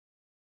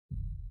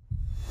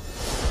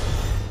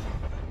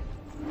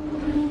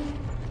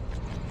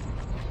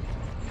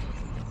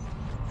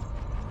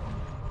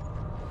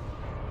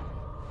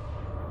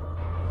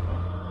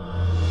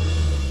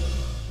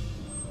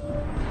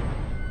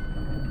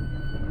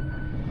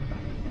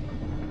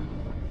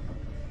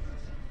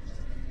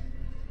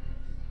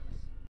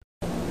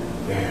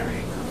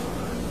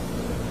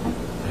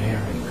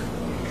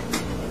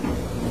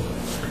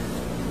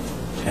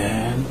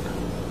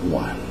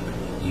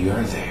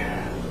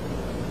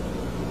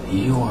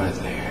You are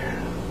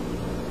there.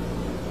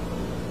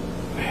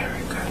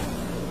 Very good.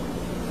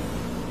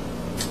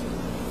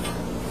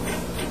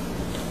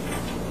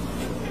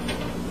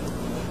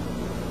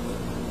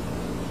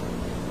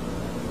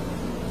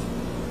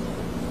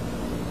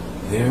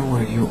 There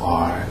where you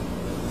are,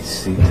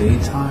 is it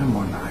daytime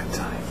or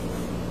nighttime?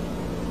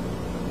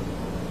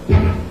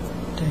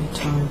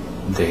 Daytime.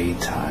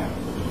 Daytime.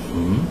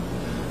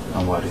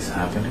 And what is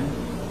happening?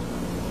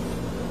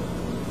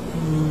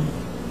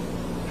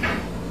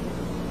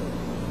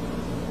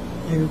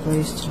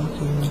 Everybody's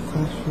talking in the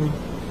classroom.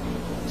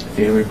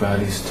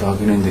 Everybody's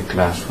talking in the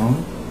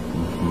classroom.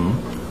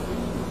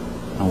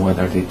 And what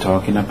are they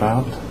talking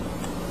about?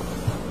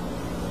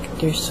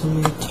 There's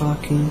somebody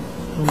talking.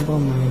 I'm by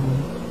my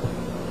room.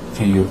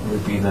 Can you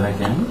repeat that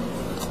again?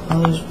 I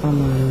was by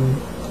my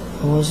room.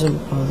 I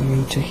wasn't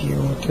bothering to hear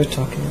what they're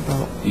talking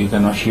about. You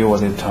cannot hear what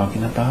they're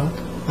talking about?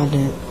 I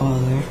didn't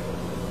bother.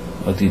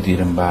 But you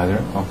didn't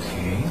bother?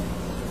 Okay.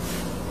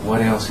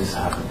 What else is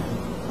happening?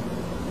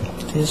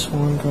 This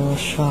one girl is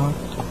shocked.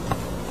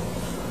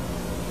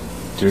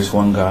 There's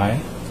one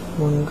guy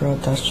One girl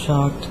that's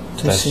shocked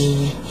to that's see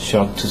me.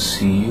 shocked to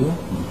see you.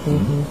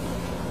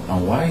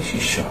 And why is she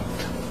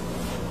shocked?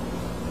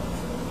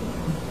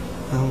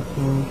 I don't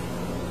know.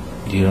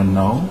 You don't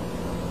know?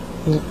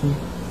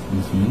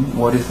 Mm-mm.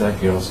 What is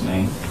that girl's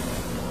name?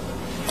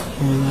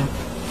 Hannah.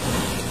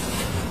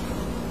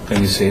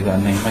 Can you say that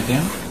name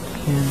again?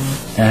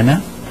 Hannah.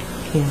 Anna?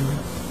 Hannah.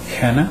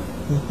 Hannah?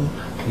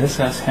 Let's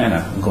ask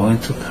Hannah. I'm going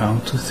to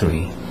count to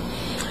 3.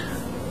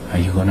 Are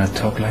you going to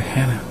talk like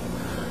Hannah?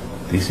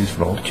 This is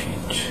role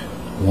change.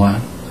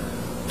 1,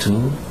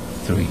 2,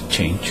 3,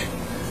 change.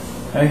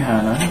 Hey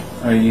Hannah,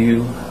 are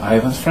you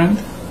Ivan's friend?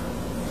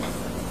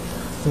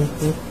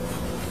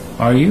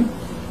 Are you?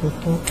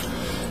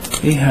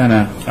 Hey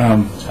Hannah,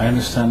 I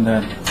understand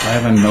that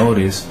Ivan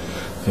noticed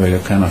that you're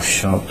kind of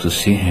shocked to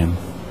see him.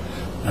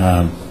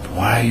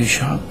 Why are you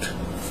shocked?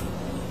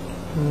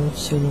 I haven't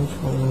seen him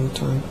for a long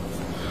time.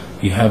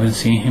 You haven't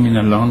seen him in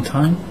a long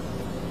time?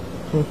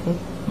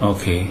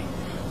 Okay,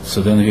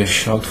 so then you're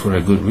shocked for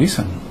a good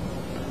reason.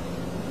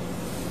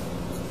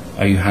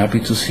 Are you happy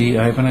to see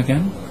Ivan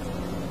again?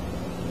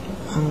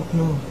 I don't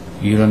know.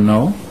 You don't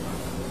know?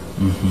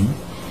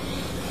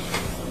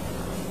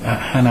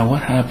 Hannah,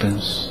 what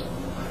happens?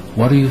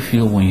 What do you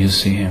feel when you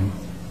see him?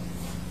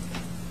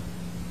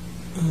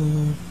 I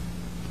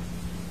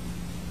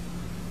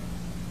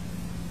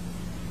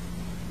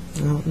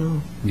don't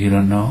know. You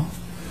don't know?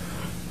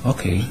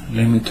 Okay,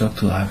 let me talk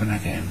to Ivan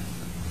again.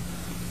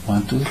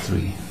 1, 2,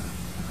 3.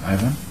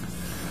 Ivan?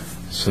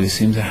 So it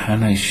seems that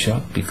Hannah is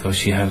shocked because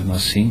she has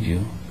not seen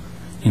you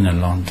in a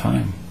long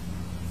time.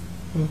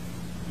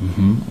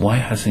 Why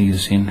haven't you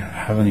seen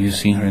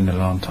her in a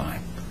long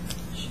time?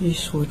 She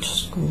switched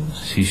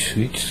schools. She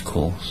switched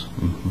schools.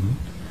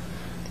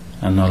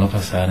 And all of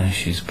a sudden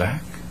she's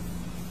back.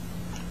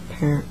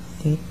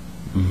 Apparently.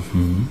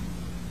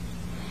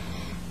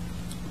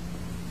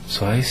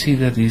 So I see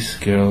that this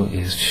girl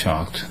is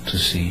shocked to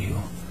see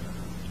you.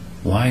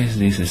 Why is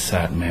this a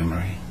sad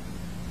memory?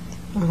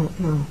 I don't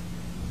know.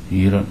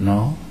 You don't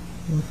know?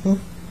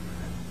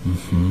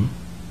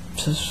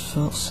 Just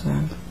felt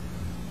sad.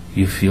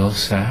 You feel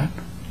sad?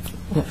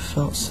 It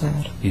felt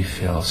sad. You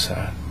feel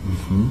sad.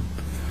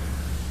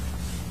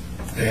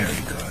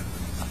 Very good.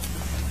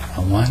 I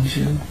want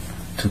you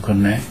to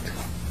connect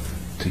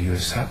to your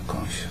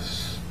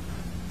subconscious.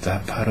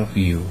 That part of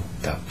you,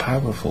 that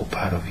powerful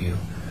part of you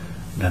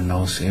that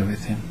knows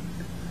everything.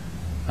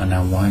 And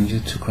I want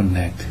you to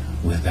connect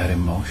with that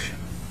emotion.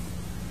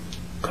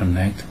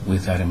 Connect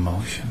with that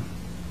emotion.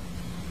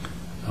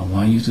 I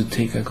want you to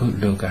take a good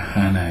look at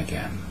Hannah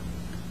again.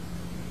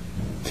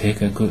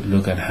 Take a good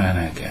look at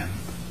Hannah again.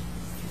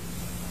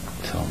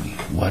 Tell me,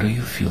 what do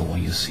you feel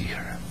when you see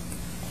her?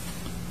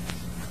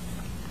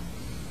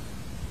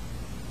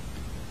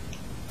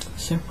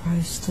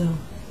 Surprised still.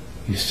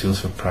 You still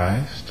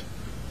surprised?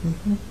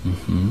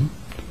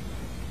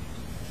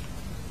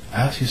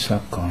 Ask your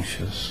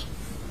subconscious,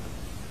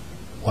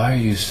 why are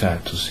you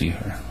sad to see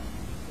her?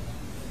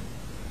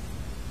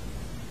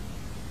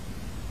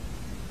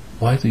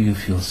 Why do you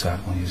feel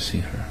sad when you see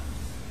her?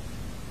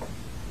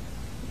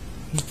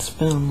 It's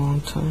been a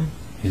long time.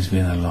 It's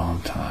been a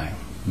long time.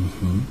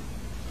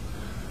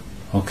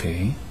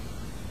 Okay.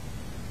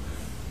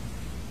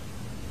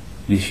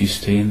 Did she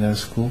stay in that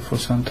school for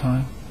some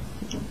time?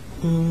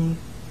 I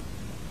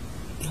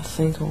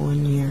think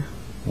 1 year.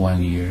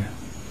 1 year.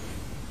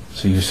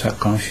 So your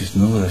subconscious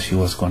knew that she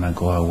was going to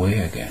go away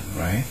again,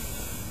 right?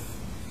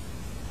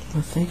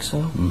 I think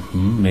so.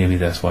 Maybe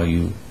that's why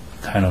you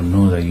kind of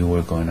knew that you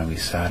were going to be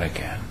sad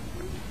again.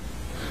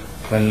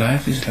 But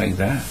life is like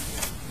that,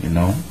 you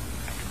know?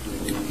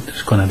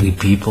 There's going to be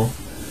people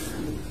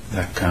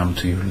that come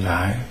to your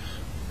life,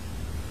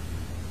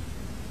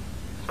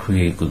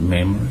 create good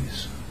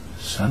memories.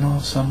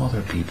 Some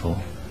other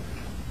people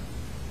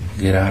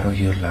get out of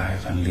your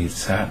life and leave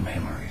sad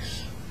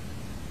memories.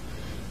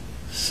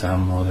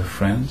 Some other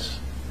friends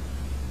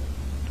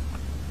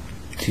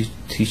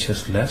teach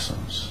us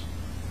lessons.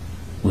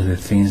 with the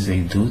things they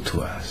do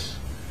to us.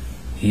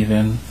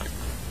 Even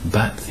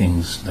bad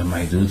things that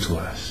might do to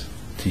us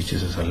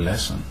teaches us a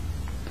lesson.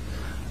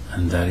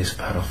 And that is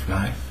part of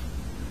life.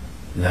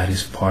 That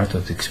is part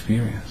of the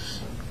experience.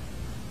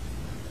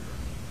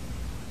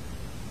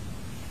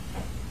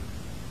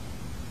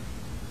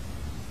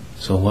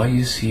 So while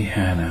you see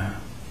Hannah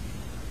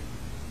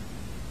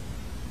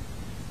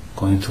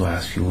going to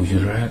ask you, would you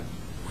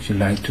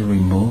like to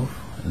remove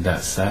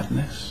that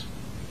sadness?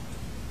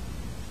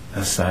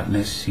 That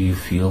sadness you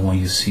feel when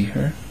you see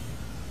her?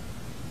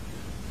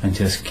 And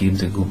just keep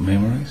the good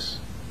memories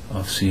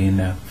of seeing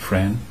a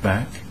friend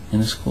back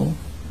in school?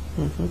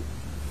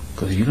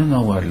 Because you don't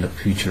know what the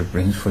future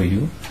brings for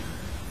you.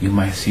 You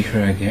might see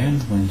her again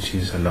when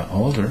she's a lot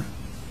older.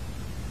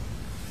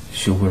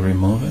 Should we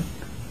remove it?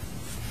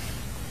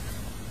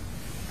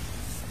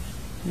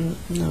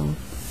 No.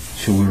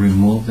 Should we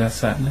remove that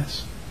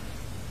sadness?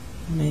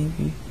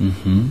 Maybe.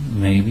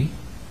 Maybe.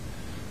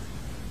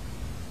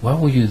 What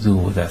will you do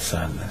with that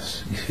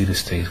sadness if it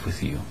stays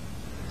with you?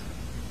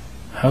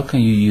 How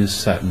can you use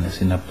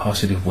sadness in a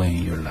positive way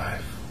in your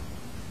life?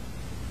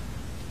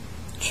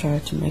 Try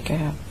to make her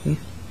happy.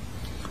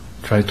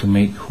 Try to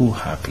make who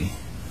happy?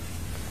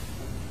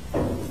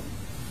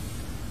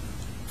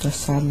 The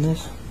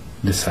sadness.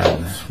 The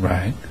sadness,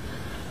 right?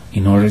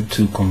 In order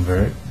to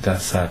convert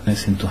that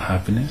sadness into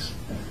happiness,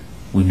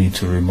 we need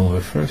to remove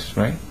it first,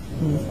 right?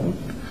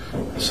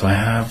 So I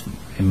have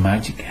a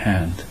magic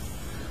hand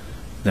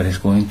that is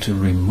going to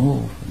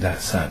remove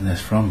that sadness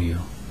from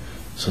you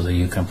so that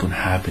you can put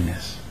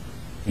happiness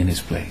in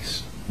its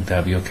place. Would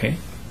that be okay?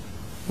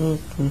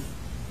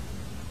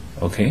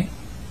 Okay?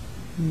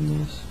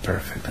 Yes.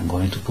 Perfect. I'm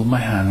going to put my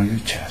hand on your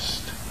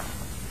chest.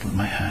 Put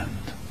my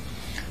hand.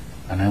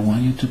 And I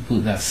want you to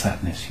put that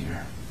sadness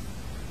here.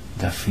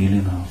 That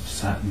feeling of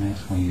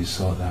sadness when you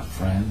saw that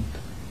friend.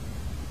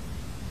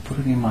 Put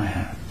it in my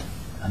hand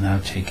and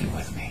I'll take it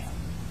with me.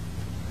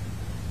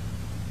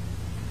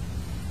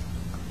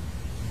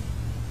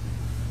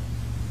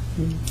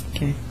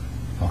 Okay.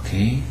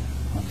 Okay?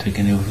 I'm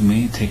taking it with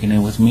me, taking it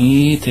with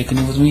me, taking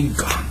it with me.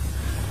 Gone.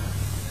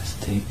 Let's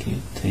take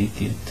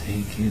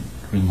it,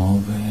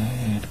 remove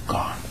it,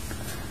 gone.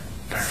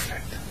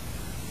 Perfect.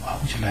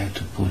 What would you like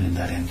to put in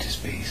that empty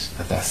space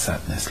that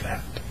sadness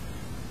left?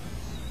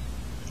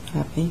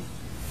 Happy.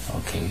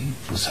 Okay,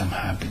 put some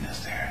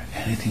happiness there.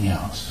 Anything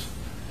else?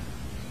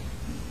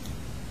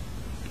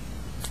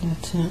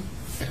 That's it.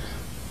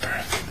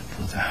 Perfect.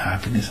 Put the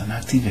happiness and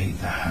activate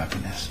the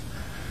happiness.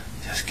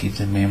 Just keep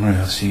the memory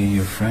of seeing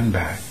your friend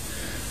back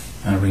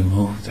and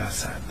remove that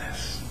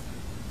sadness.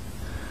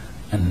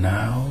 And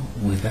now,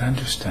 with that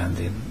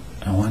understanding,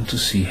 I want to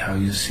see how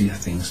you see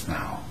things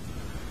now.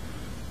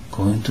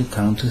 Going to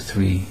count to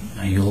 3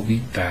 and you'll be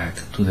back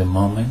to the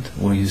moment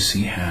where you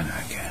see Hannah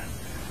again.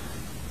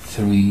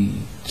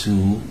 3, 2,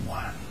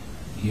 1.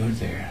 You're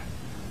there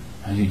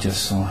and you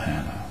just saw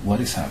Hannah. What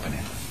is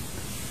happening?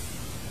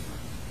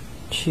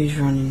 She's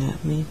running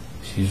at me.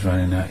 She's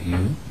running at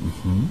you.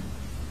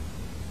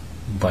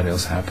 What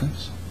else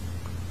happens?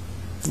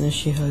 Then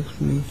she hugs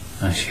me.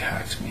 And she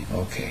hugs me.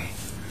 Okay.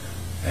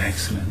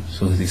 Excellent.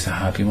 So is this a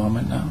happy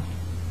moment now?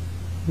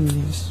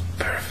 Yes.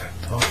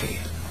 Perfect. Okay.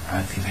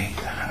 Activate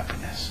the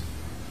happiness.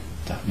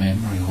 That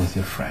memory with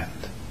your friend.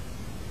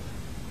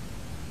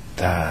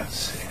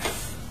 That's it.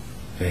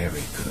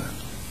 Very good.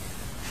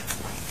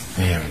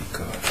 Very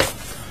good.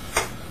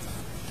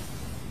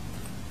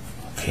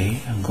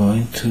 Okay, I'm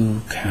going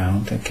to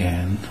count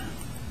again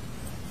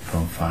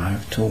from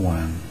 5 to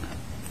 1.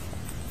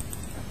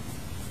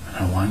 And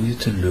I want you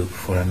to look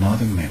for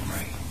another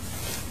memory.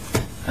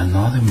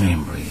 Another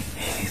memory.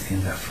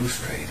 Anything that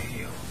frustrated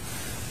you.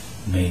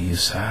 Made you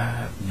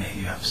sad, made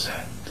you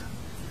upset.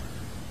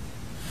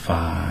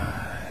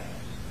 5.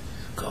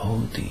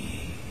 Go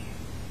deep.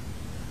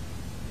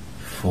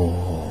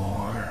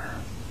 4.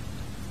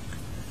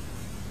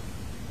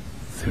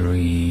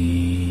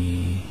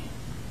 3.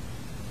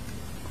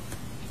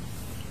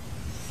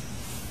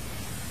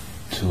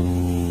 2.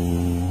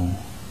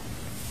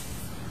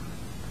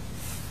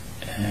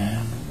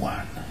 And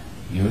 1.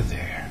 You're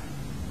there.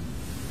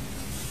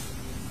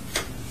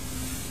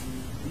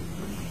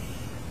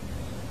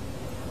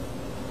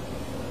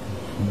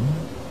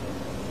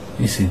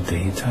 Is it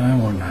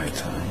daytime or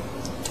nighttime?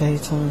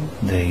 Daytime.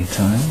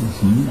 Daytime.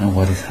 And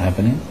what is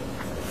happening?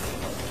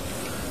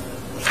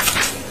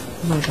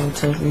 My dad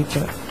tells me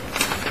that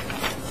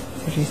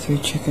 33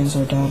 chickens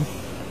are dead.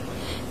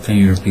 Can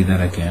you repeat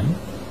that again?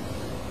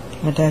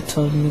 My dad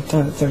told me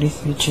that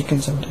 33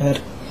 chickens are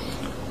dead.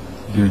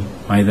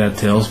 My dad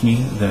tells me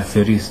that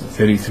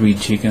 33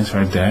 chickens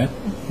are dead?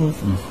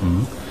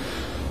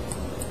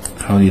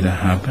 How did that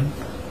happen?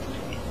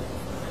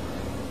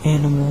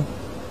 Animal.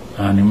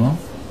 Animal?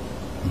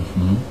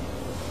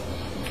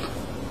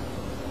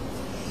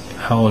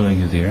 How old are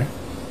you there?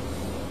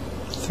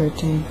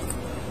 13.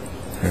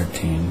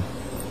 13.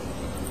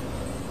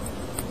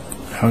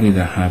 How did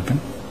that happen?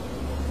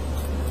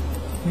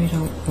 We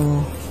don't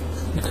know.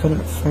 We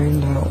couldn't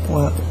find out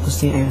what was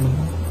the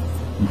animal.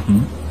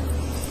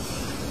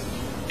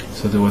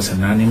 So there was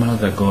an animal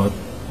that got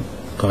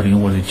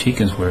in where the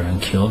chickens were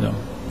and killed them.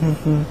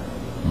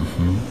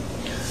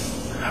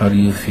 How do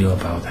you feel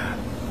about that?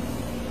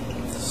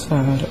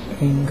 Sad,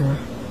 anger.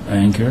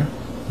 Anger?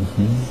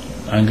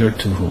 Anger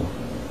to who?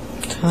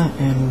 To that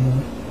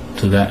animal.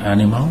 To that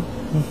animal?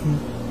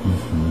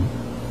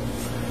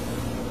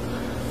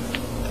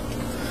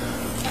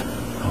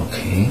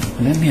 Okay,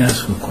 let me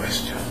ask you a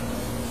question.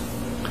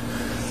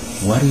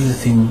 What do you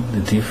think the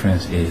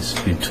difference is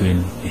between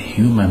a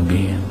human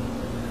being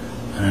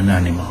and an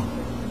animal?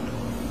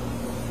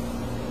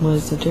 What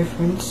is the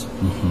difference?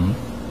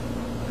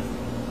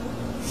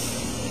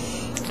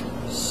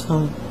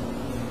 Some.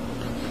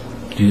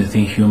 Do you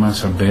think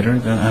humans are better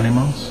than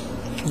animals?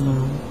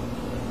 No.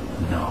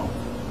 No.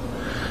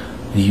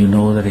 Do you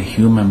know that a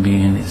human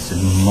being is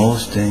the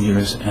most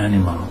dangerous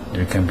animal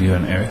there can be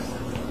on earth?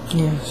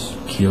 Yes.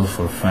 Kills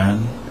for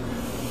fun,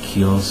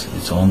 kills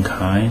its own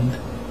kind,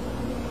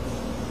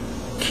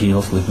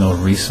 kills with no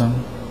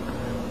reason,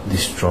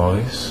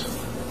 destroys.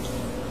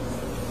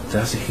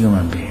 That's a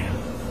human being.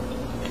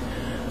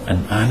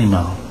 An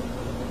animal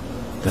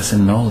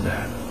doesn't know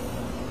that.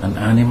 An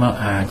animal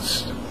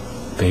acts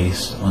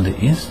based on the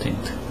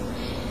instinct.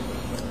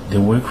 They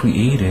were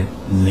created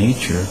in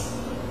nature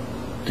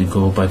to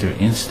go by their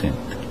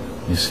instinct,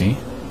 you see?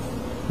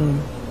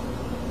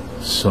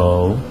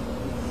 So,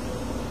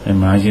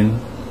 imagine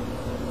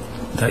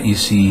that you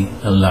see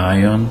a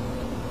lion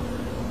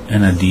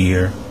and a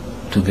deer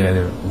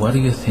together. What do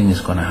you think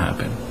is going to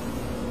happen?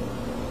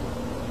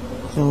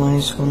 The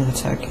lion's going to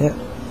attack it.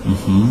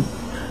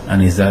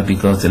 And is that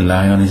because the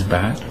lion is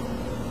bad?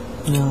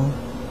 No.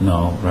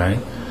 No, right?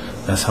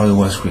 That's how it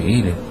was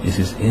created. It's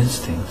his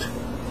instinct.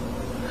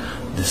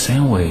 The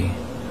same way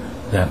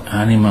that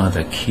animal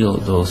that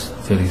killed those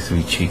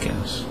 33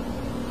 chickens,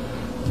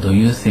 do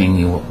you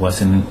think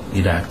wasn't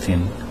it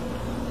acting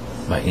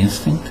by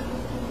instinct?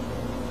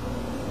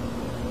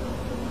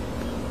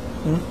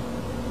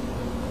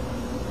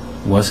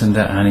 Wasn't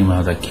that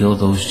animal that killed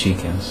those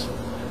chickens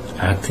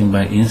acting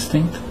by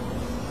instinct?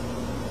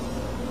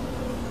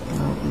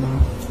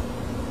 No.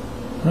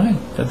 Right,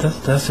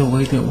 that's the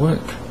way they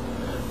work.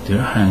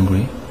 They're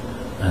hungry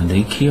and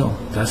they kill.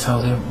 That's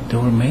how they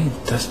were made.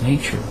 That's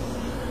nature.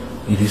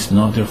 It is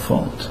not their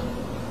fault.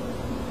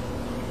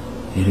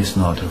 It is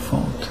not their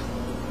fault.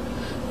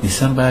 If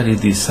somebody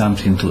did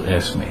something to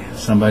Esme,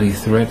 somebody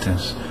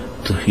threatens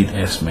to hit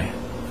Esme,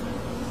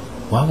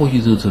 what would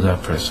you do to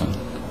that person?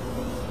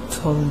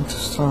 Tell him to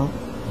stop.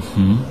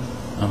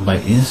 And by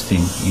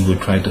instinct, you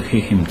would try to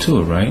hit him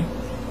too, right?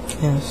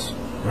 Yes.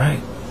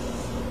 Right.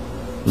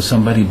 Would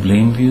somebody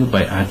blame you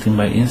by acting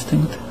by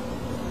instinct?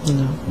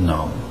 No.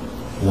 No.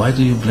 Why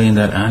do you blame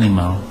that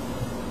animal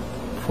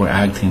for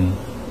acting,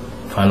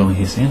 following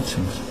his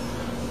instincts?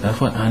 That's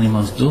what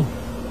animals do,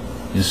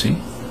 you see?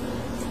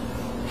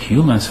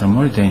 Humans are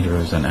more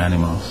dangerous than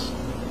animals.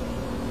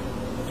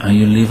 And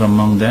you live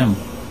among them,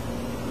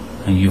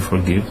 and you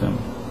forgive them.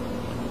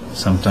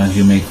 Sometimes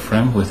you make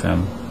friends with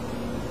them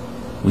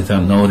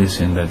without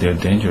noticing that they're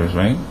dangerous,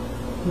 right?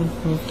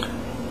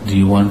 Do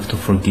you want to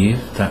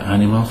forgive that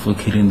animal for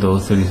killing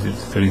those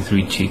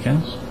 33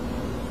 chickens?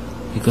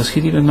 Because he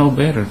didn't know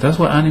better. That's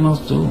what animals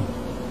do.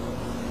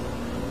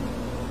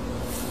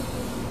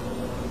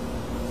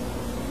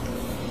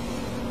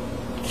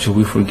 Should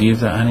we forgive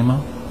the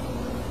animal?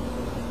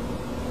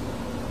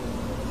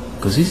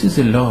 Because this is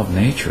the law of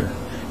nature.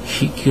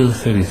 He killed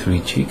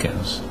 33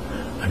 chickens.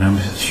 And I'm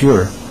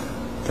sure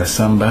that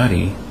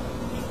somebody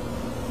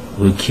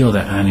will kill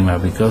the animal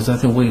because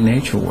that's the way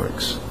nature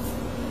works.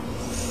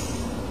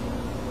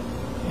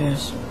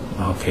 Yes.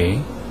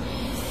 Okay.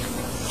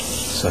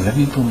 So let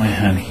me put my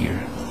hand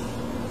here.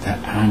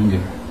 That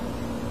anger,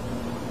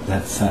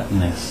 that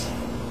sadness,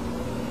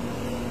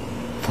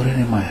 put it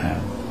in my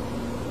hand.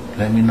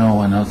 Let me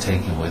know and I'll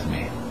take it with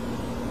me.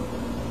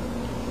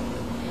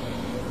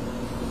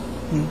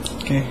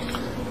 Okay.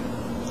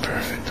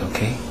 Perfect,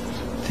 okay?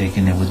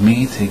 Taking it with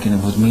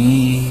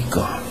me,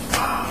 gone.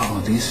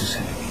 Wow, this is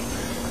heavy.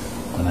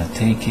 Gonna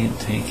take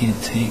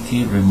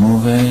it,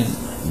 remove it,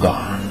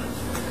 gone.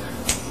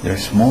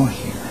 There's more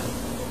here.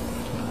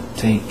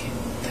 Take it,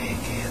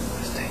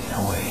 let's take it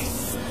away.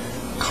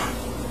 Gone.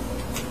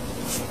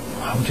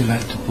 How would you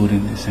like to put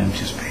in this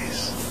empty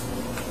space?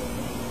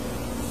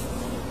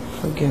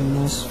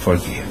 Forgiveness.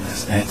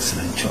 Forgiveness,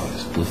 excellent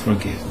choice. Put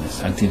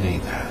forgiveness,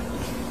 activate that.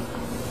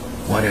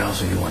 What else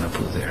do you want to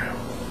put there?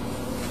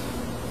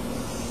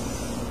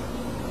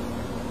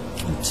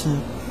 That's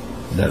it.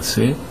 That's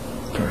it?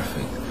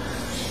 Perfect.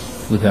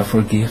 With that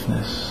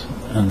forgiveness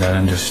and that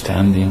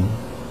understanding,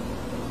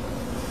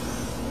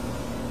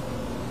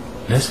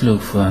 let's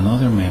look for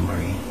another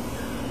memory.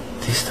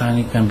 This time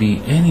it can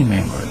be any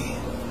memory.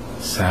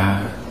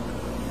 Sad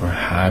or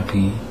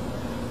happy.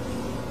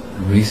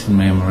 Recent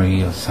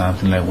memory of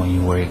something like when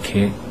you were a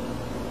kid.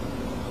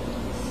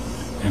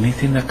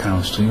 Anything that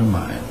comes to your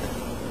mind.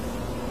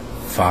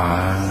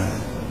 5,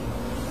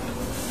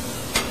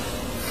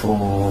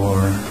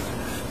 4,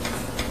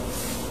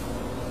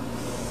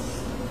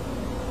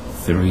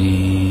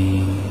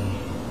 3,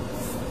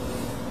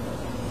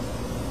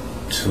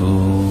 2,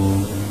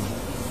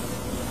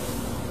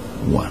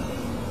 1.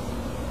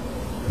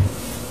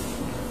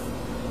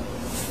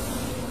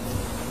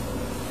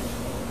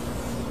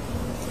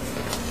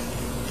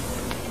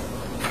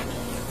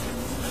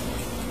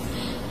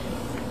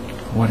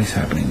 What is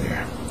happening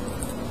there?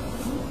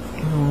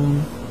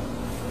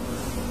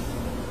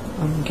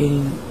 I'm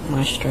getting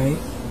my stripe.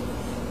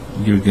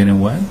 You're getting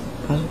what?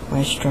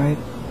 My stripe.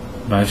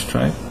 By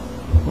stripe?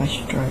 My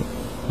stripe.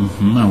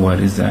 And what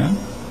is that?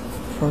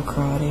 For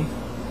karate.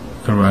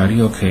 Karate,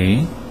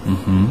 okay.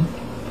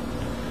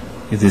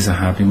 Is this a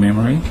happy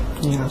memory?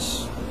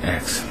 Yes.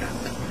 Excellent.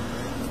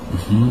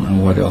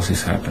 And what else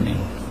is happening?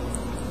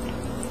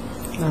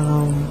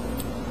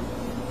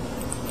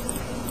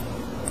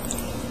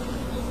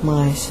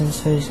 My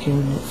sensei is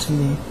giving it to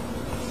me.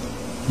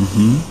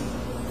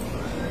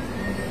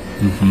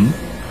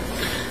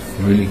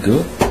 Really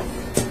good.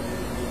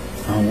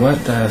 And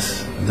what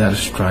does that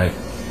stripe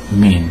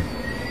mean?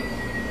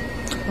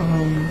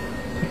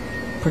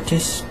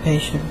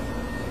 Participation.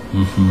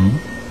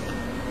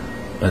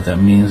 But that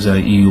means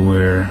that you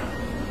were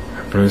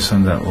a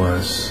person that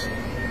was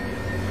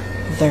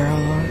There a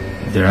lot.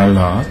 there a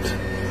lot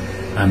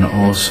and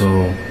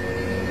also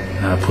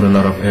put a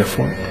lot of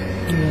effort,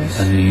 Yes.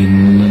 and you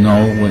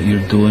know what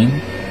you're doing,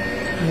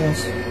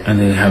 Yes. and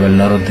they have a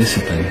lot of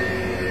discipline.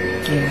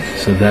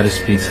 Yes. So that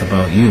speaks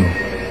about you,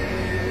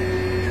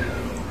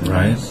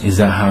 right? Yes. Is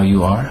that how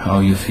you are? How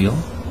you feel?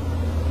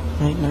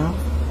 Right now?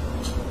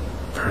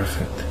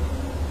 Perfect.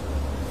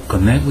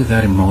 Connect with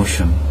that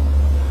emotion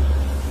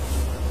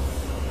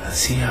and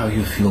see how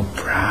you feel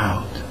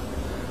proud,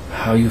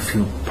 how you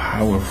feel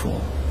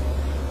powerful,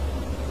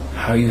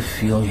 how you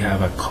feel you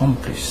have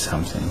accomplished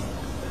something.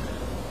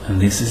 And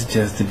this is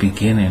just the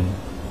beginning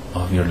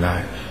of your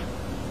life.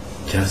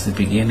 Just the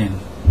beginning.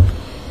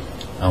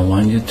 I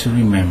want you to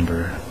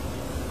remember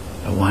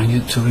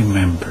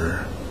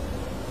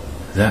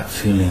that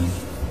feeling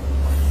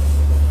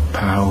of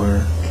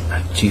power,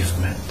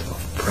 achievement,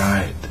 of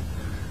pride.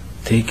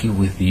 Take it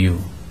with you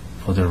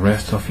for the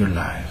rest of your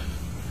life.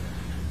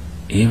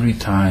 Every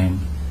time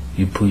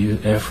you put your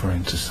effort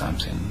into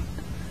something,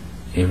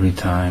 every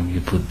time you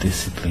put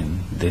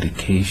discipline,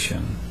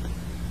 dedication,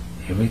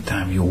 every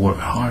time you work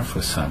hard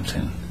for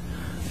something,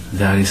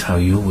 that is how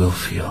you will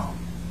feel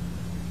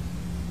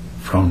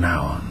from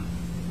now on.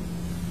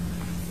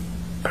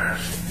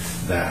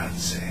 Perfect.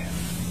 That's it.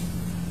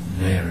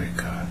 Very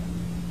good.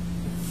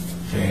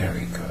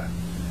 Very good.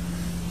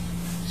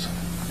 So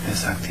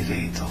let's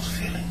activate those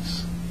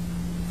feelings.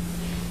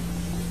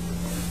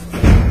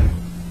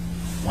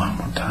 One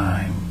more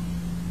time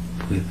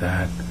with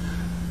that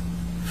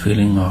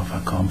feeling of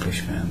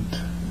accomplishment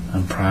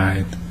and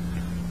pride.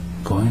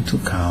 Going to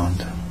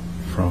count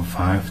from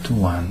 5 to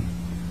 1,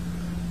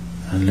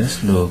 and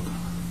let's look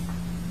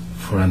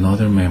for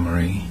another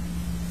memory.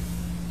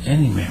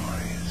 Any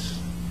memories.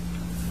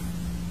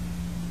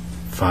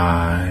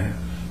 5.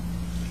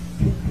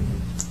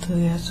 Do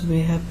you have to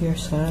be happy or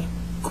sad?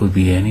 Could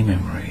be any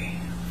memory.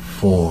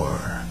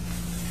 4.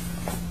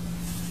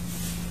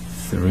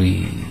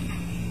 3.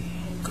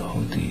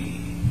 Go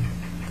deep.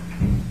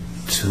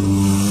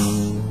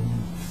 2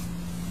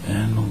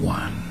 and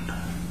 1.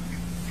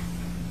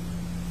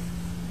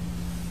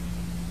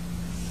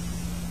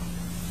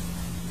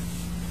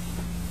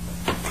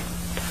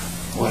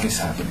 What is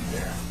happening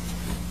there?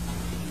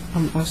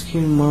 I'm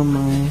asking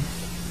my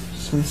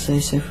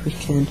senseis if we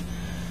can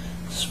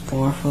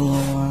spar for a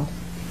little while.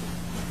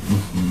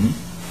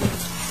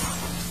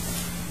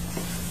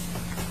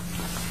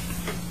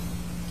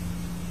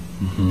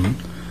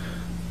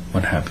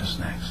 What happens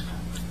next?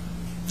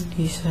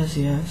 He says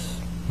yes.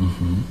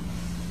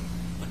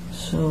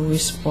 So we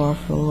spar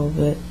for a little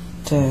bit,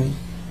 then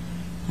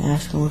I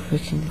ask him if we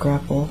can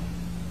grapple.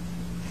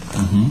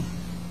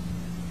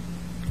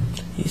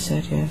 He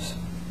said yes.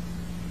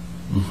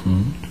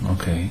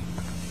 Okay.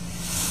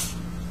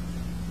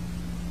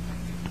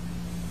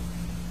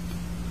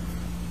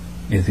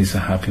 Is this a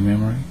happy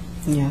memory?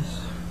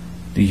 Yes.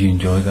 Did you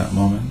enjoy that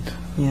moment?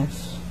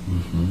 Yes.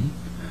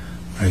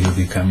 Are you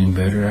becoming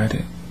better at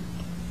it?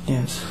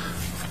 Yes.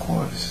 Of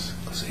course.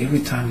 Because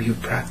every time you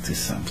practice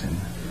something,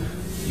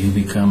 you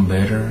become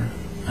better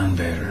and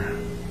better.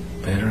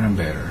 Better and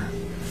better.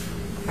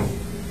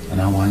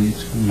 And I want you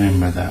to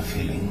remember that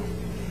feeling.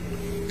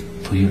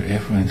 Put your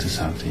effort into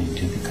something,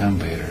 you become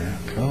better.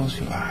 Close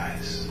your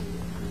eyes.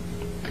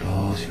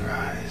 Close your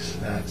eyes.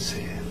 That's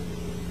it.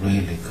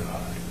 Really good.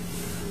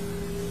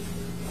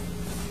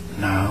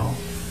 Now,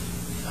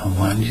 I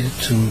want you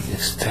to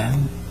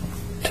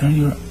turn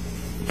your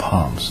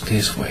palms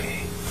this way.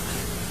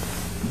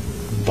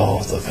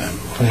 Both of them.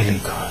 Really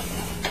good.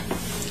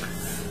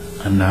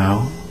 And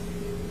now,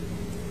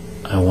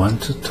 I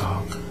want to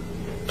talk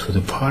to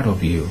the part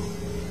of you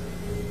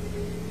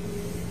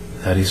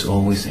that is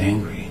always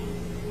angry.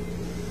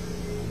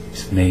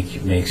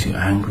 It makes you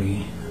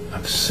angry,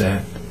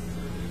 upset,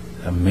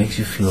 that makes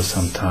you feel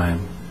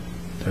sometime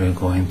that you're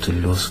going to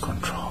lose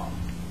control.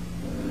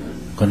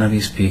 I'm going to be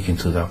speaking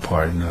to that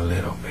part in a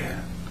little bit.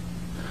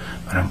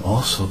 But I'm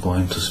also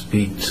going to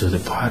speak to the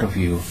part of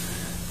you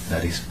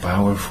that is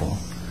powerful,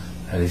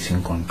 that is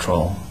in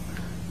control,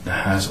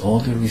 that has all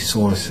the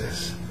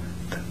resources,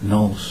 that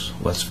knows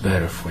what's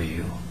better for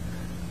you,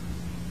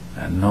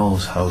 that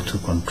knows how to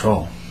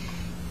control.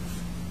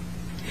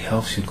 It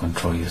helps you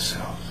control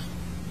yourself.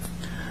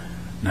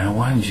 Now I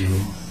want you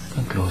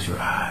to close your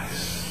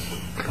eyes.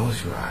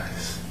 Close your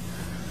eyes.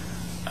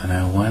 And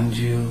I want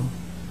you,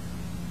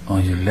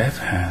 on your left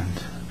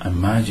hand,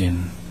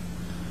 imagine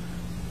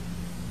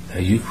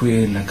that you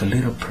create like a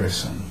little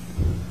person.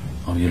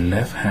 On your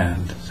left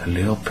hand, a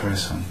little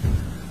person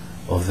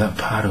of that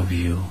part of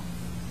you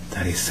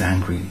that is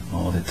angry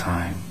all the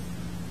time,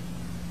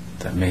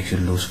 that makes you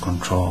lose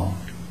control.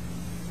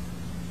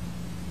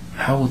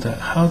 How would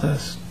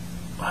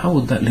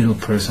that little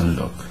person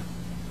look?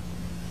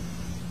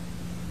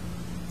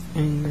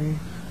 Angry.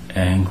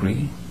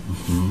 Angry.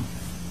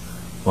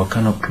 What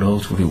kind of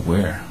clothes would he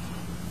wear?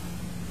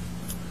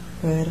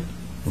 Red.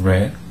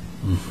 Red.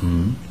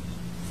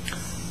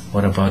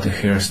 What about the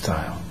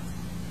hairstyle?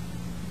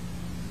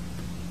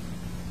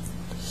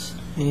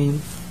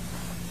 Same.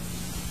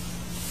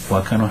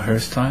 What kind of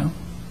hairstyle?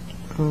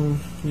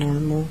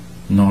 Normal.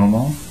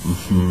 Normal.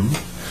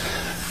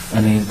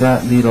 And if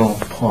that little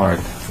part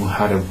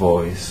had a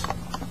voice,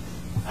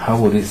 how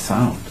would it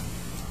sound?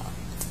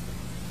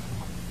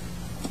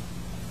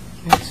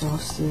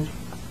 Exhausted.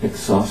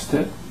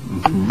 Exhausted?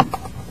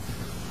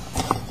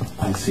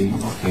 I see,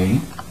 okay.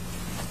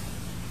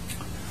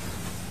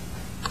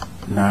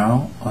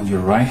 Now, on your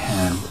right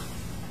hand,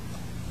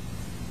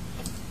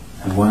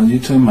 I want you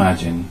to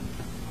imagine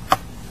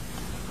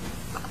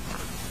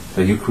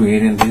that you're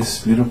creating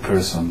this little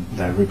person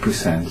that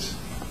represents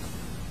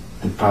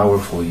the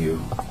powerful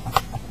you,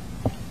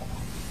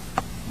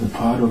 the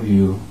part of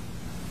you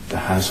that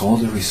has all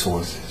the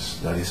resources,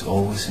 that is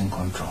always in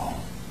control.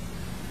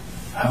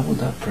 How would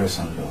that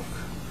person look?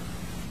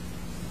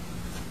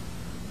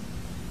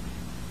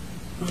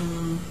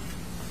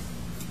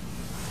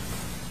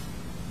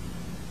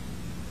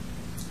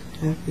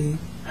 Happy.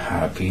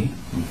 Happy.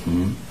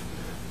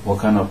 What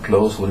kind of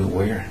clothes would he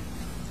wear?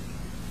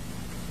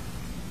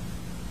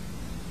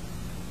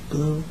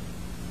 Blue.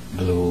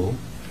 Blue.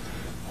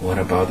 What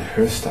about the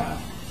hairstyle?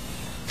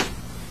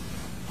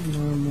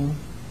 Normal.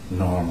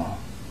 Normal.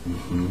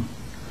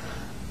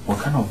 What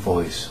kind of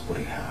voice would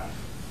he have?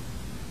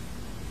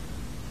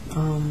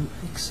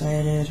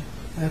 Excited,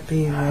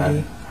 happy, and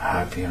ready.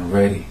 Happy and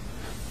ready.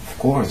 Of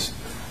course,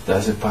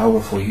 that's a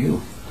powerful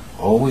you.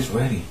 Always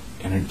ready,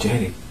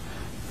 energetic,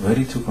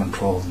 ready to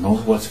control,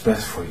 knows what's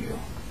best for you.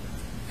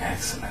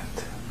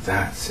 Excellent.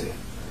 That's it.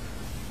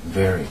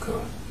 Very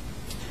good.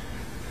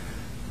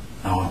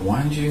 Now I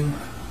want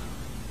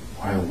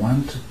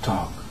to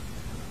talk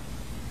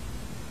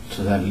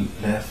to that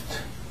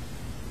left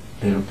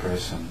little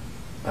person,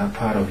 that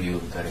part of you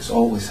that is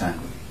always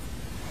angry.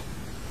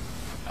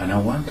 And I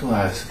want to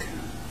ask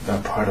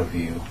that part of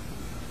you,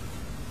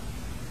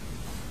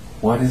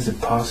 what is the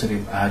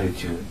positive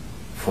attitude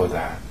for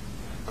that?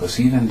 Because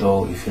even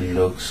though if it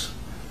looks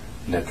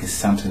like it's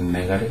something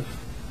negative,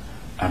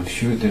 I'm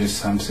sure there is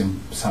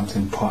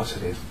something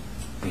positive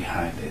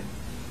behind it.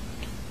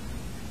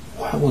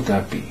 What would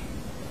that be?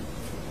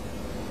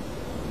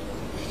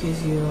 Because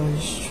he's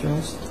always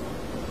stressed.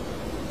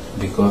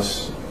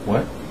 Because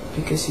what?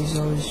 Because he's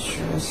always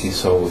stressed.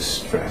 He's always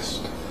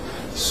stressed.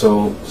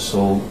 So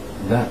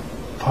that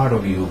part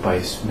of you,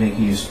 by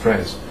making you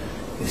stressed,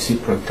 is he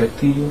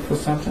protecting you from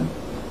something?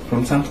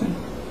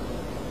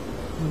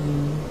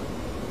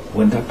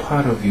 When that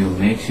part of you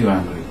makes you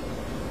angry,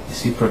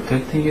 is he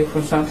protecting you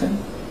from something?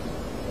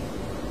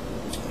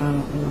 I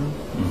don't know.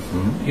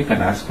 You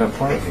can ask that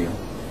part of you.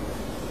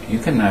 You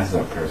can ask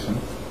that person.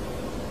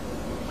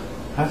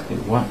 Ask it,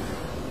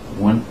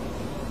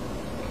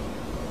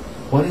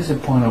 what is the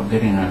point of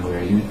getting angry?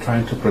 Are you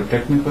trying to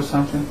protect me from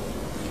something?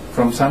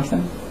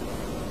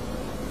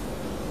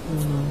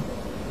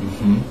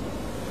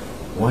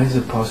 What is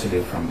the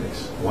positive from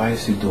this? Why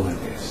is he doing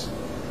this?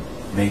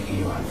 Making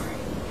you angry?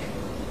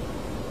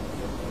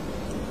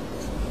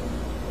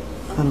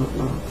 I don't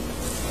know.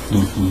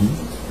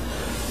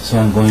 So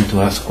I'm going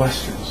to ask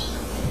questions.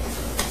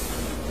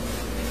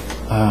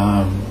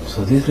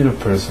 So this little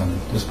person,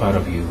 this part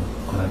of you,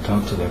 going to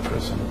talk to that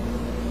person.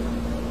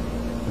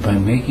 By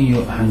making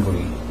you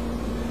angry,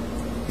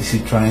 is he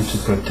trying to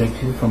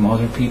protect you from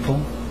other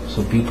people?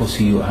 So people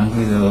see you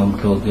angry, they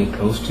don't get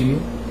close to you?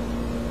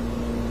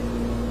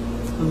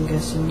 I'm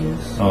guessing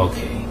yes.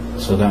 Okay,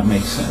 so that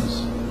makes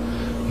sense.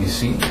 You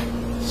see?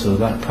 So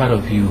that part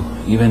of you,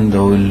 even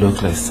though it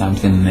looks like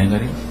something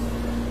negative,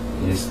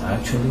 it is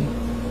actually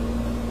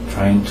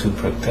trying to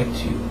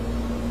protect you.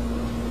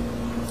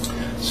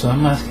 So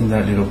I'm asking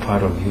that little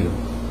part of you,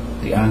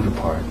 the angry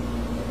part,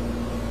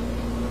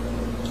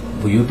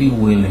 will you be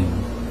willing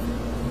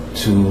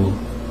to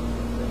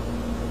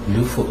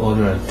look for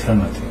other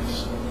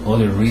alternatives,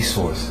 other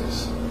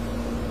resources?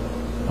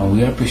 And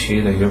we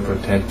appreciate that you're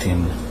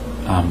protecting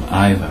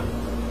Ivan,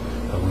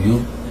 but will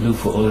you look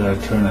for other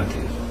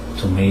alternatives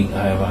to make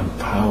Ivan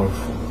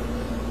powerful,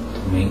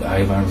 to make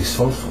Ivan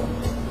resourceful?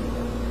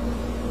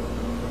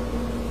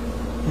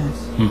 Yes.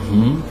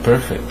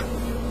 Perfect.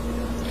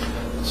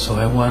 So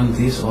I want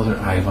this other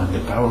Ivan, the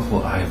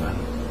powerful Ivan,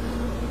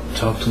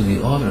 talk to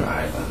the other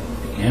Ivan,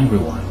 the angry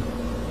one.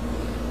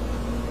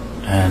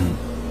 And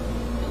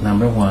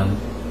number one,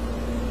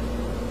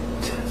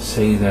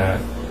 say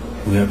that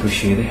we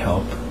appreciate the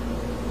help,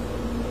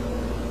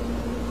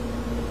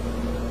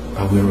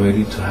 but we're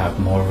ready to have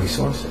more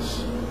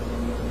resources.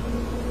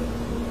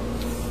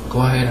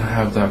 Go ahead and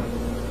have that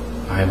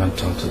Ivan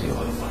talk to the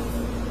other one.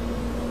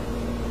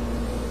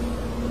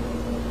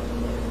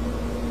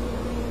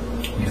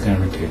 You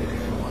can repeat it if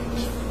you want.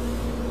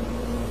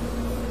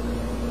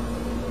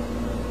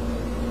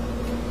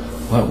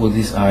 What would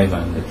this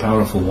Ivan, the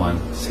powerful one,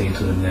 say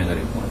to the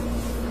negative one,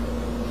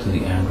 to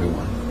the angry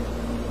one?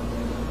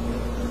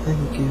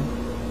 Thank you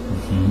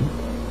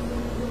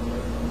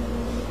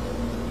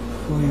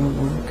for your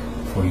work.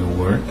 For your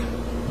work?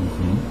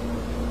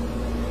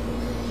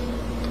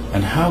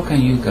 And how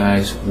can you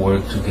guys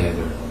work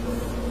together?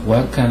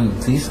 What can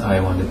this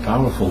Ivan, the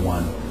powerful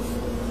one,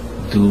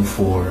 do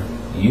for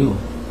you,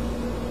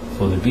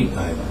 for the big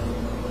Ivan?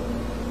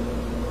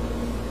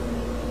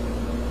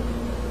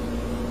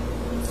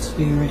 To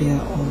be ready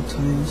at all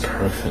times.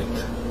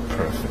 Perfect,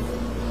 perfect.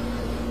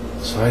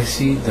 So I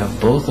see that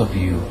both of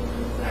you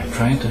are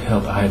trying to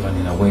help Ivan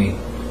in a way.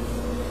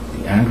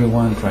 The angry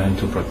one trying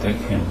to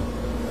protect him,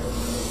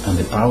 and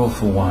the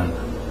powerful one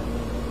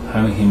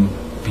having him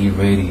be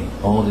ready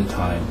all the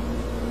time.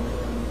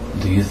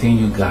 Do you think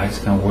you guys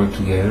can work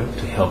together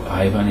to help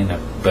Ivan in a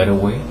better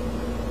way?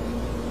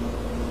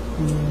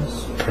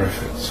 Yes.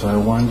 Perfect. So I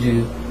want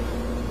you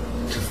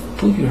to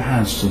put your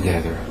hands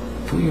together.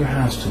 Put your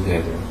hands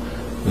together.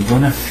 We're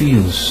going to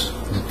fuse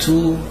the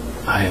two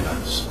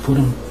Ivans. Put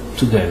them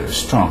together.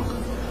 Strong.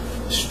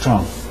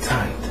 Strong.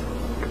 Tight.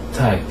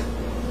 Tight.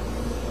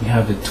 You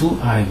have the two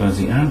Ivans,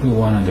 the angry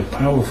one and the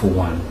powerful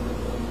one,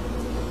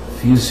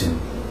 fusing.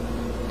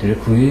 They're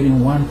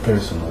creating one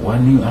person,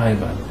 one new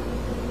Ivan.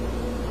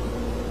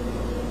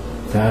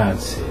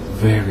 That's it.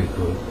 Very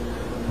good.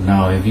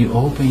 Now, if you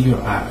open your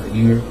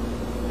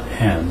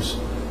hands,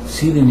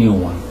 see the new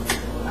one.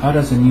 How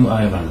does the new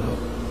Ivan look?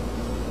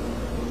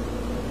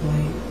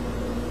 White.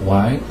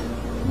 White?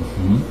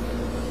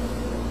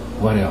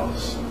 What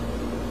else?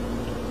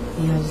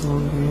 He has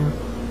long hair.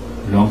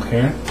 Long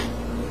hair?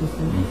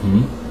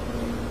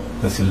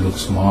 Does he look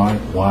smart,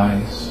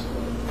 wise,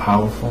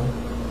 powerful?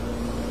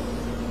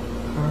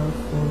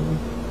 Powerful.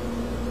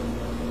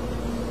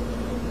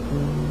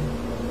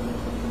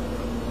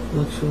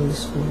 Looks really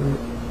smart.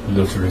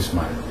 Looks really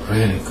smart.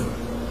 Really good.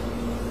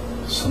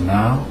 So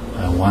now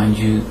I want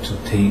you to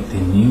take the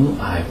new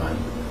Ivan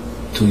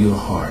to your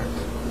heart.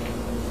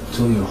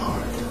 To your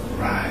heart.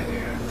 Right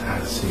there.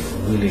 That's it.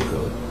 Really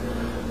good.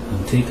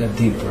 And take a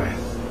deep breath.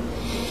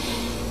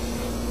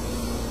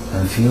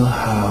 And feel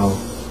how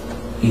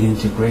it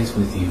integrates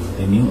with you.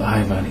 The new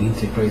Ivan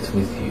integrates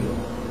with you.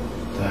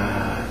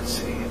 That's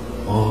it.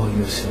 All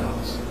your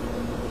cells.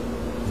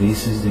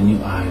 This is the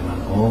new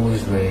Ivan.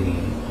 Always ready.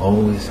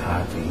 Always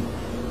happy.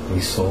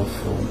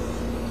 Resourceful.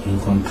 In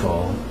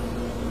control.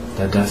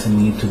 That doesn't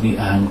need to be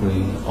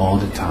angry all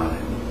the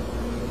time.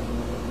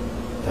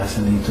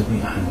 Doesn't need to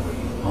be angry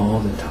all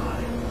the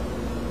time.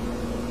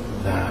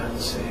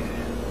 That's it.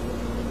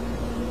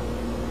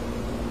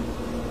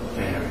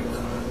 Very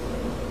good.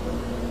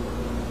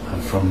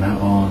 And from now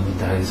on,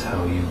 that is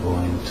how you're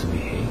going to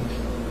behave.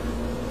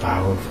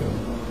 Powerful,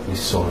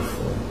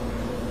 resourceful,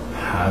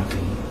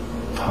 happy,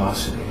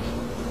 positive,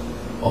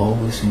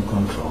 always in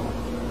control.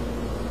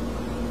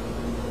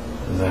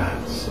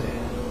 That's it.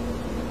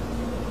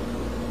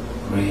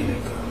 Really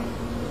good.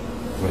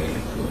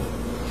 Really good.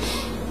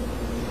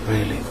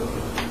 Really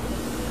good.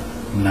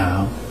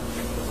 Now,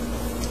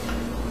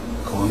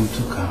 going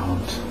to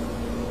count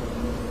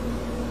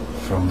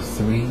from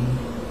 3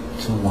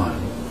 to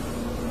 1.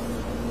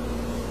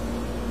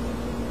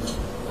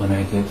 When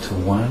I get to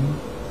 1,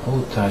 I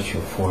will touch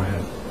your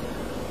forehead.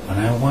 And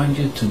I want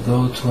you to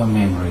go to a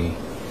memory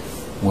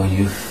when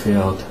you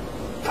felt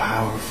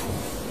powerful,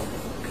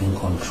 in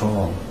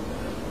control,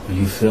 when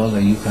you felt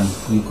that you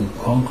could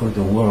conquer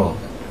the world,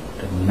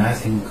 that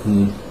nothing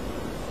could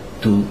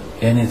do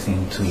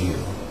anything to you.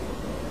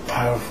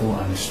 Powerful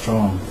and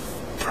strong,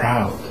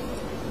 proud.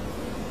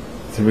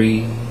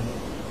 3,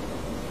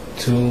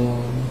 2,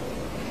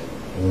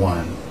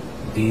 1.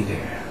 Be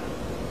there.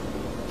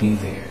 Be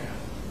there.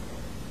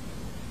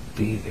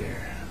 Be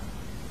there.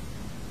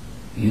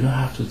 You don't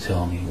have to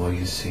tell me what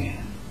you're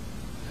seeing.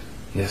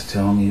 Just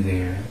tell me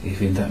there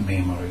if in that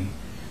memory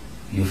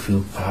you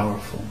feel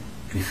powerful,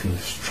 you feel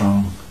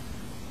strong.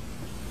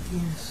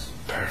 Yes.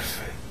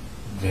 Perfect.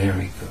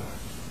 Very good.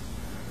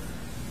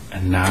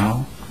 And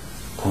now,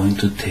 going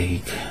to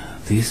take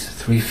these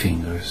 3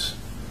 fingers.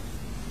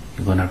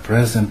 You're going to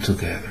press them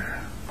together.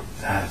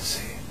 That's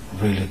it.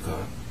 Really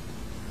good.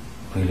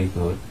 Really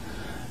good.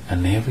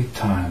 And every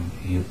time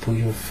you put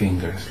your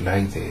fingers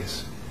like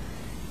this,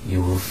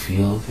 you will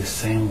feel the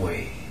same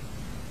way.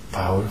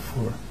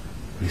 Powerful,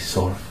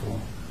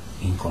 resourceful,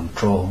 in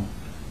control.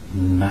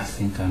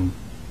 Nothing can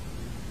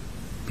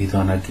be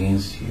done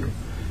against you.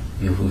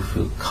 You will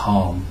feel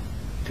calm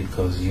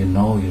because you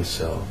know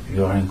yourself.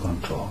 You are in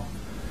control.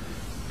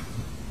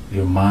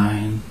 Your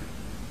mind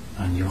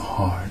and your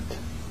heart.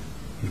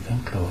 You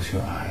can close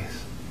your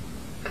eyes.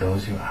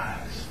 Close your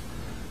eyes.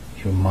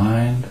 Your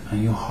mind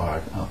and your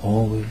heart are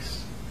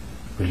always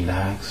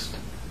relaxed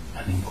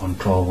and in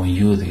control when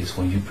you do this,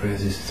 when you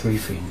press these 3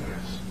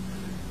 fingers.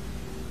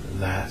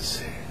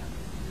 That's it.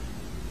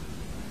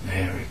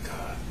 Very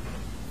good.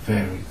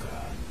 Very good.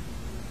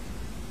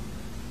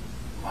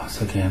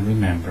 Once again,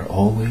 remember,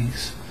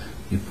 always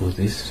you put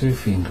these 3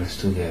 fingers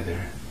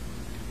together.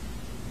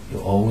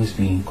 You'll always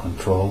be in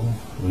control,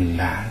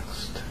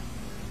 relaxed,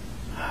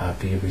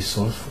 happy,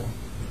 resourceful.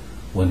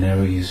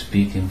 Whenever you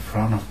speak in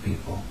front of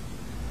people,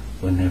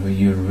 whenever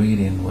you're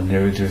reading,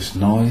 whenever there's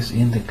noise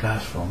in the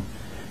classroom,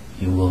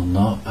 it will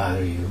not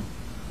bother you.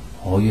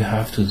 All you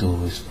have to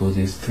do is put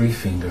these 3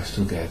 fingers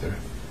together,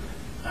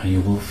 and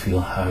you will feel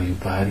how your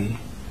body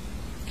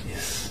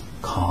is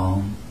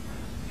calm,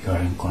 you're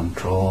in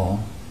control,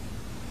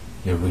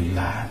 you're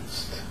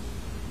relaxed,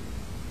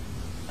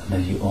 and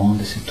that you own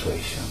the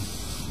situation.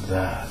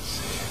 That's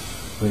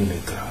it.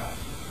 Really good.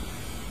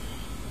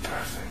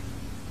 Perfect.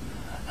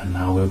 And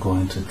now we're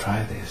going to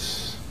try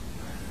this.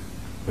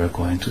 We're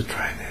going to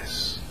try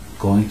this.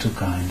 Going to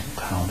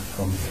count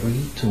from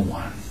 3 to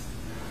 1.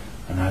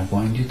 And I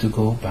want you to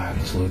go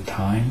back to a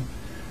time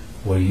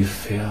where you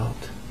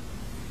felt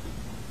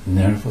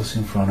nervous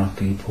in front of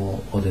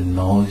people, or the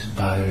noise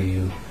bothered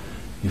you.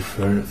 You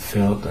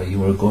felt that you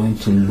were going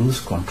to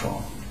lose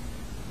control.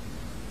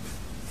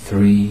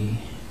 3,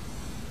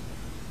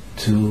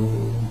 2,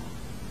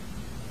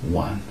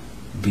 1.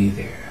 Be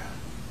there.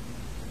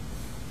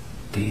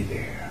 Be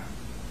there.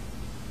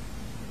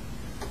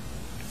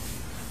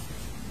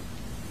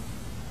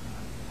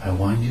 I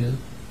want you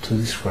to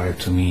describe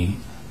to me,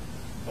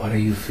 what are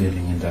you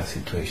feeling in that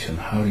situation?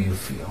 How do you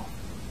feel?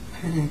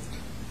 Panic.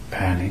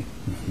 Panic.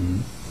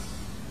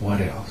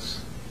 What else?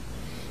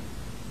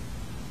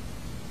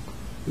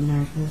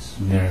 Nervous.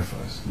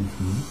 Nervous.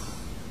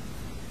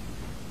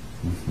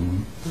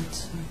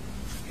 That's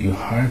it. Your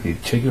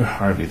heartbeat. Check your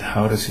heartbeat.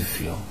 How does it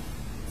feel?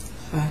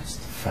 Fast.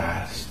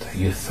 Fast.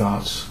 Your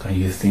thoughts. Can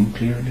you think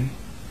clearly?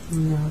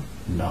 No.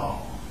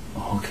 No.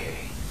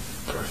 Okay.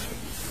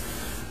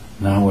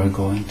 Perfect. Now we're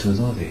going to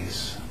do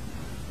this.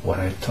 What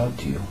I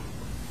taught you.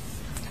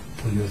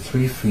 Put your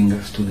 3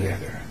 fingers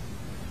together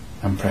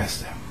and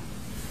press them.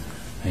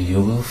 And you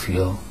will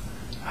feel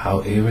how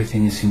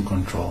everything is in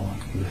control.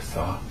 Your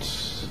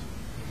thoughts.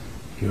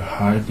 Your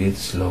heartbeat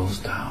slows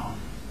down.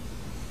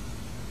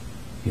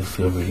 You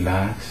feel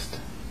relaxed,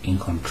 in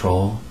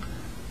control,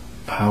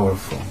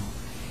 powerful.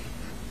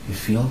 You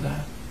feel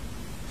that?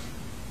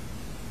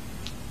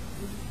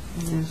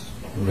 Yes.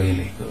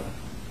 Really good.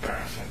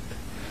 Perfect.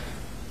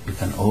 You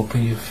can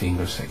open your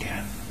fingers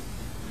again.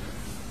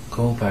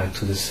 Go back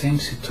to the same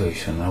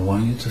situation. I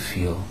want you to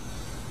feel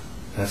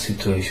that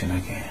situation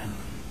again,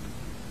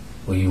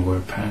 where you were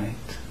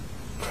panicked.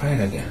 Try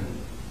it again.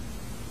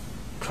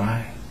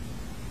 Try.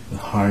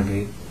 Your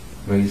heartbeat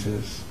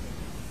raises,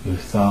 your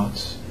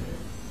thoughts.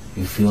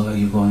 You feel that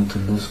you're going to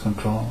lose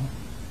control?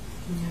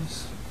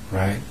 Yes.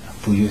 Right?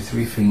 Put your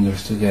 3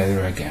 fingers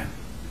together again.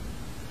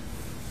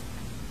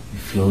 You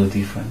feel the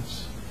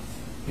difference?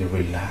 You're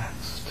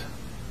relaxed,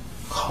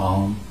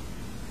 calm,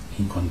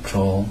 in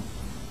control.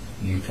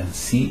 You can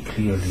see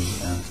clearly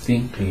and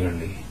think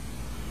clearly.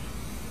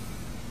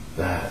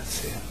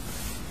 That's it.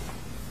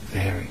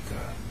 Very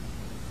good.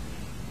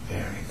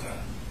 Very good.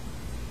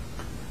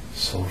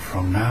 So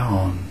from now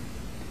on,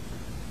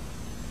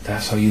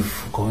 that's how you're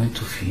going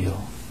to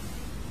feel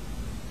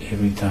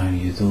every time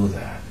you do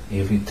that.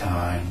 Every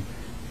time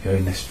you're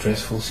in a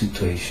stressful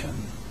situation.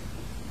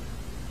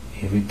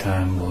 Every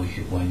time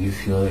when you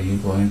feel that you're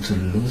going to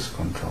lose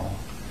control.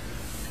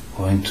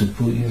 Going to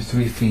put your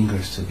 3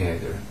 fingers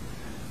together.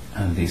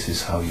 And this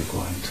is how you're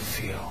going to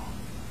feel.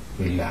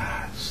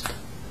 Relaxed,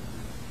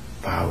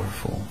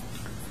 powerful,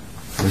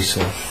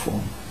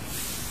 resourceful,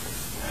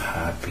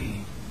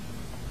 happy,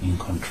 in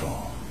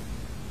control.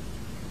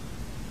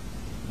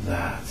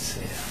 That's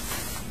it.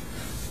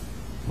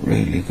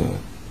 Really good.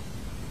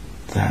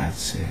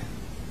 That's it.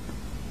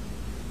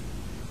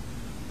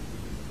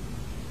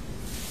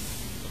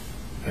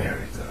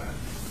 Very good.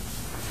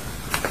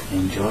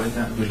 Enjoy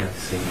that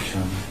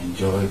relaxation.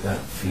 Enjoy that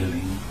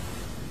feeling.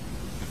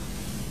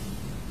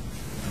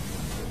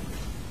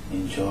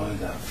 Enjoy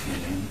that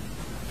feeling.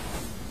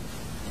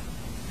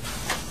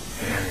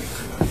 Very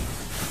good.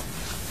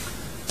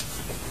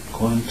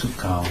 Going to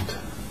count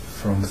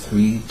from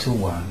 3 to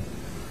 1.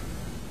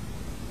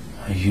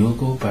 And you'll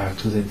go back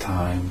to the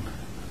time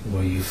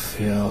where you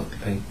felt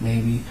like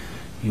maybe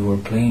you were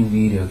playing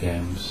video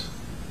games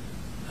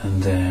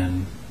and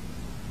then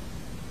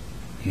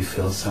you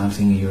felt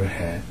something in your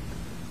head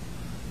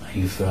and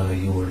you felt like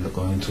you were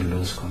going to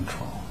lose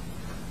control.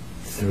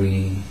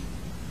 3,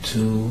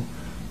 2,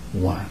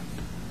 1.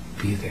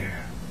 Be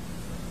there.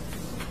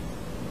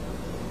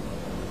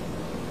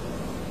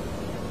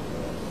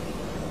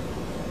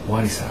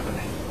 What is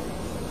happening?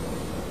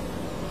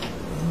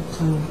 I'm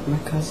playing with my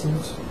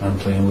cousins. I'm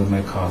playing with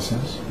my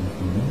cousins.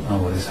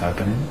 And what is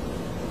happening?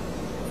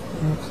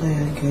 We're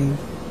playing a game.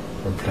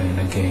 We're playing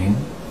a game.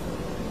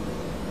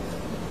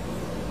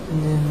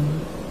 And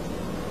then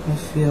I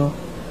feel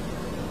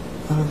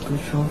out of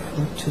control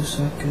for 2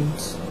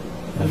 seconds.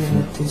 And then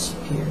it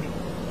disappeared.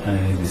 And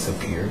then it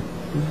disappeared.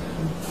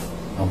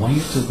 I want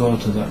you to go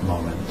to that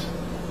moment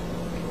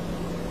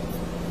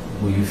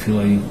where you feel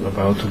like you're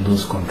about to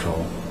lose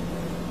control.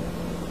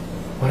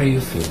 What are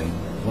you feeling?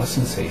 What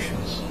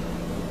sensations?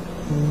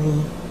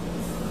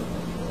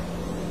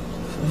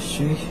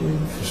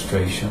 Frustration.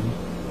 Frustration.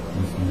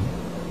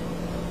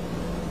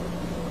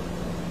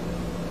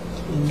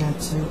 And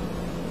that's it.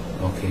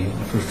 Okay,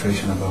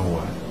 frustration about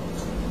what?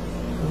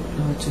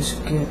 I'll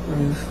just get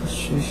rid of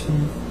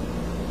frustration.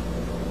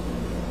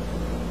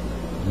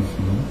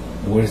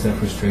 Where is that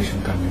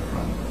frustration coming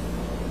from?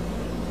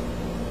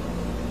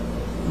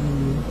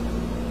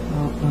 I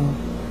don't know.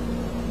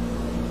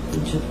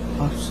 It just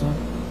pops up.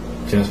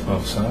 Just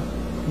pops up?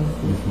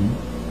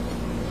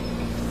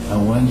 I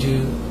want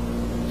you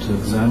to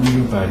examine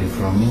your body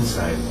from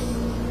inside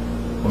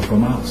or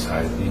from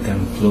outside. You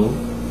can float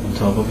on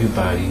top of your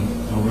body,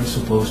 and we're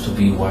supposed to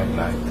be white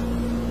light.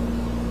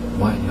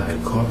 White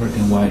light, covered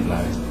in white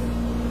light.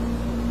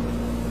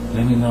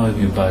 Let me know if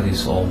your body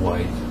is all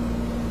white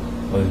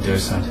or if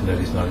there's something that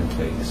is not in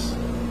place.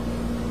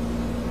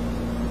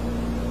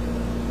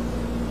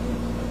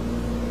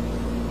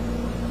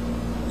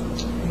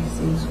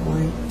 Everything's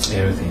white.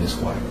 Everything is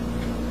white.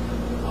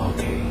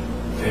 Okay,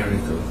 very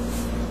good.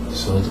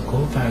 So to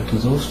go back to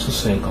those 2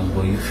 seconds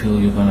where you feel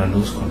you're going to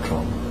lose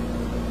control.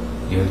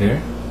 You're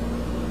there?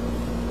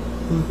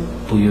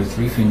 Put your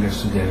 3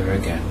 fingers together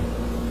again.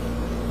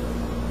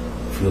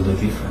 Feel the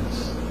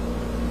difference.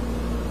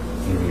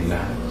 You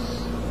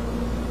relax.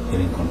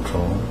 You're in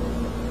control.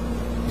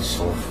 You're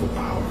soulful,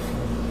 powerful,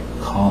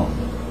 calm.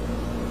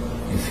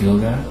 You feel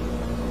that?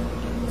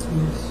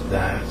 Yes.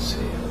 That's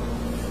it.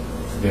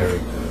 Very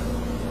good.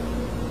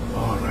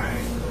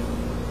 Alright.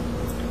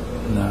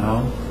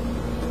 Now,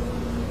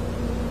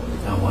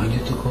 I want you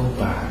to go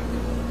back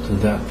to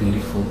that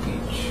beautiful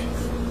beach.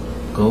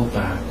 Go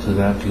back to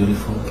that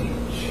beautiful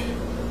beach.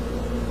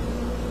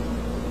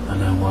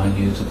 And I want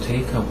you to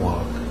take a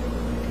walk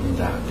in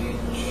that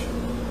beach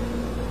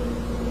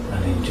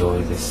and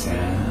enjoy the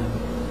sand,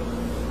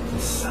 the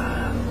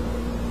sun,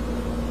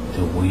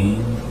 the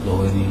wind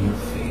blowing in your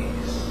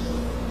face,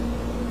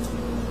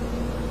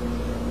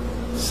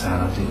 the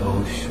sound of the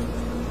ocean.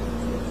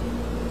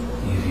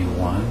 If you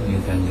want, you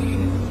can get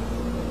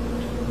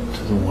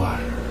into the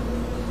water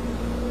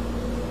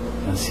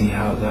and see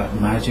how that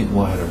magic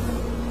water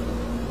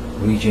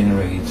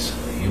regenerates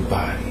your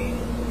body,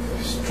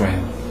 your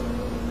strength.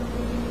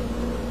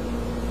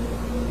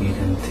 You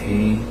can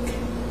take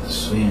a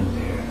swim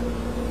there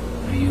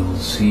and you will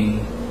see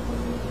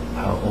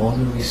how all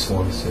the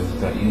resources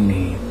that you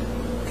need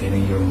get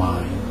in your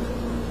mind,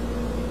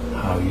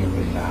 how you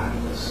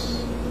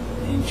relax.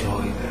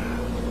 Enjoy that.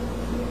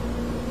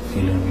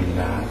 Feeling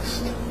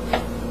relaxed,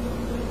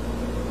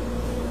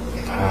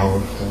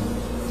 powerful,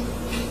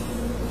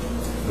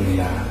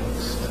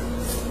 relaxed,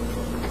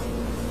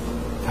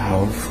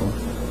 powerful.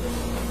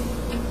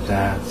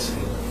 That's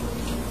it.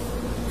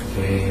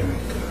 Very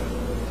good.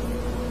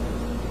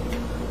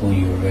 When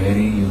you're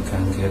ready, you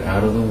can get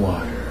out of the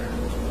water.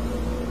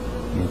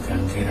 You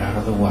can get out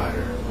of the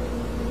water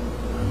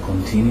and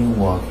continue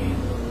walking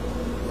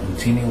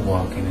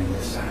in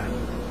the sand.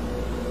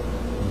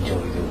 Enjoy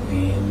the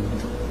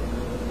wind,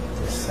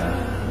 the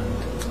sand,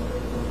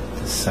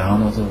 the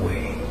sound of the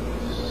waves.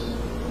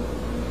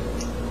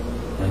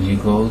 And you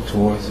go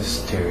towards the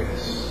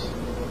stairs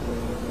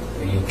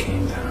and you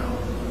came down,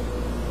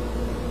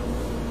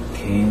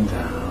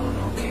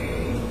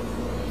 okay.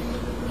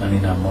 And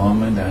in a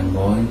moment I'm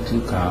going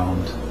to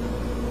count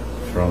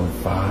from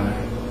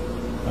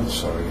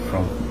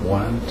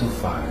 1 to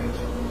 5.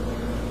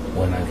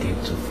 When I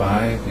get to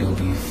 5, you'll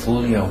be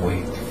fully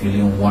awake,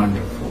 feeling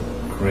wonderful,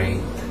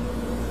 great.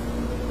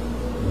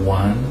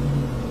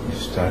 1, you're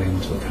starting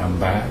to come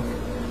back.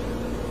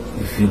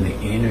 You feel the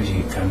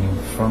energy coming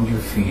from your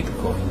feet,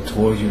 going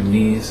towards your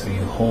knees or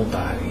your whole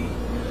body.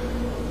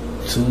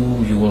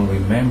 2, you will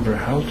remember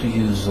how to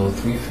use those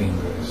 3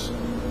 fingers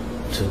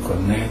to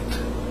connect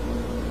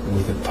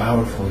with the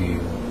powerful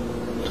you,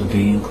 to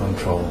be in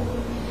control.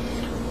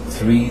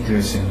 3,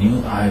 there's a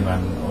new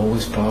Ivan,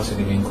 always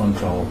positive, in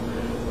control,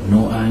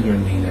 no anger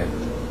needed.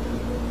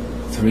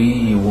 3,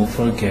 you will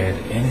forget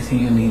anything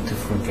you need to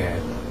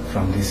forget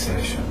from this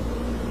session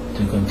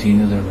to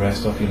continue the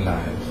rest of your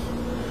life.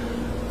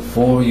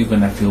 4, you're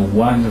gonna feel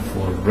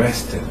wonderful,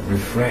 rested,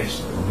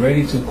 refreshed,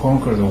 ready to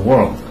conquer the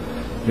world.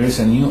 There's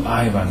a new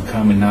Ivan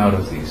coming out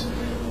of this,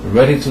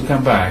 ready to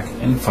come back.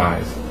 And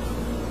 5.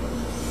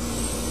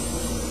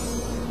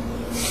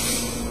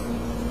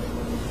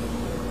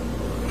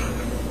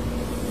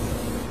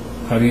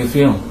 How do you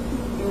feel?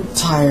 I'm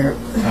tired.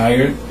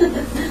 Tired?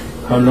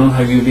 How long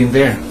have you been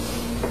there?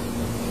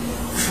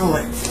 For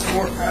like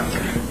forever.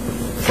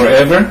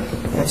 Forever?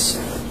 Yes.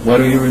 What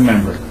do you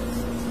remember?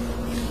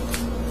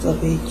 The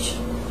beach.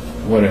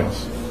 What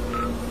else?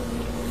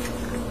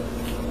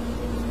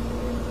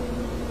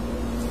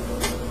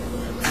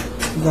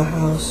 The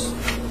house.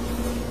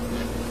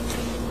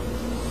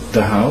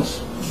 The house?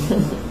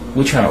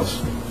 Which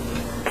house?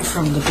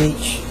 From the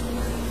beach.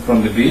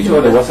 From the beach?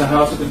 Oh, there was a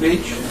house at the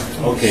beach?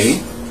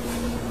 Okay.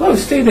 Oh,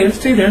 stay there,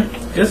 stay there.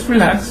 Just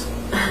relax.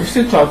 We're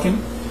still talking.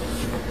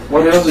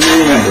 What else do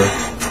you remember?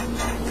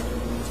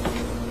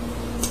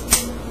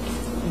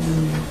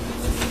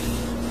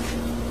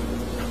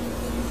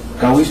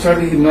 Can we start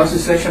the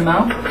hypnosis session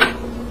now?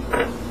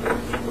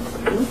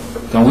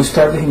 Can we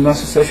start the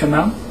hypnosis session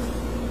now?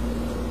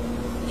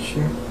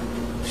 Sure.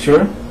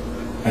 Sure?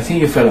 I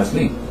think you fell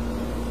asleep.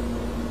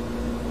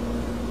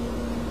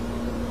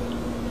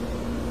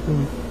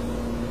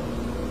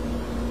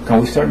 Can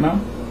we start now?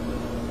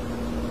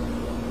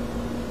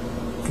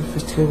 If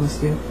it's good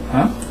with you.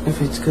 Huh?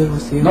 If it's good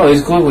with you. No,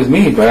 it's good with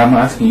me, but I'm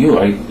asking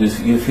you.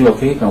 You feel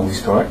okay? Can we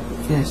start?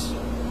 Yes.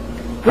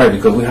 Right,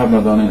 because we have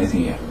not done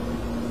anything yet.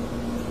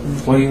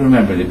 What do you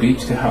remember? The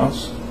beach, the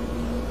house?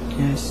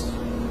 Yes.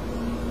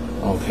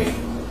 Okay.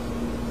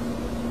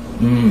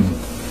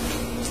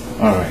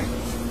 All right.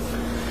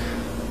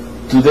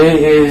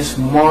 Today is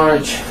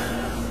March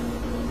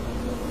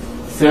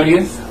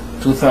 30th,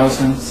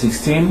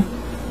 2016.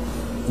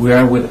 We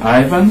are with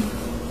Ivan.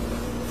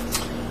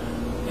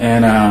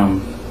 And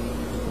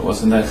it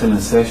was an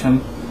excellent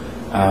session.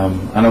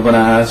 I'm not going to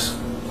ask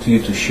you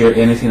to share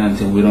anything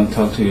until we don't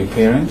talk to your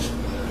parents.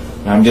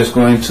 I'm just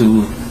going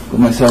to put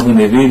myself in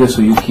the video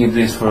so you keep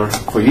this for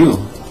you.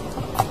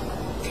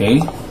 Okay?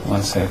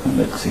 1 second.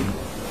 Let's see.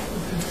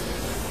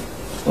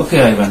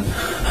 Okay, Ivan.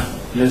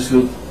 Let's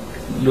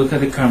look at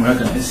the camera.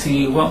 Can I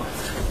see? Well,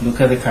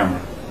 look at the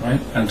camera. Right?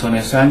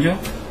 Antonio Sangio.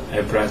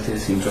 I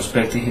practice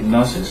introspective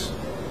hypnosis.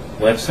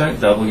 Website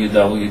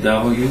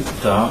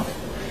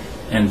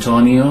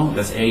www.Antonio,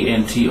 that's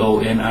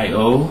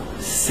ANTONIO,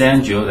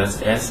 Sangio, that's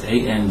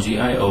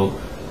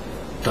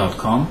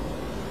SANGIO.com.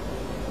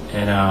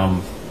 And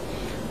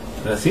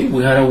that's it.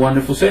 We had a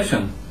wonderful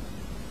session.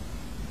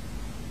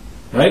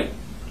 Right?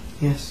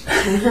 Yes.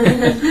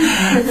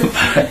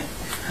 Bye.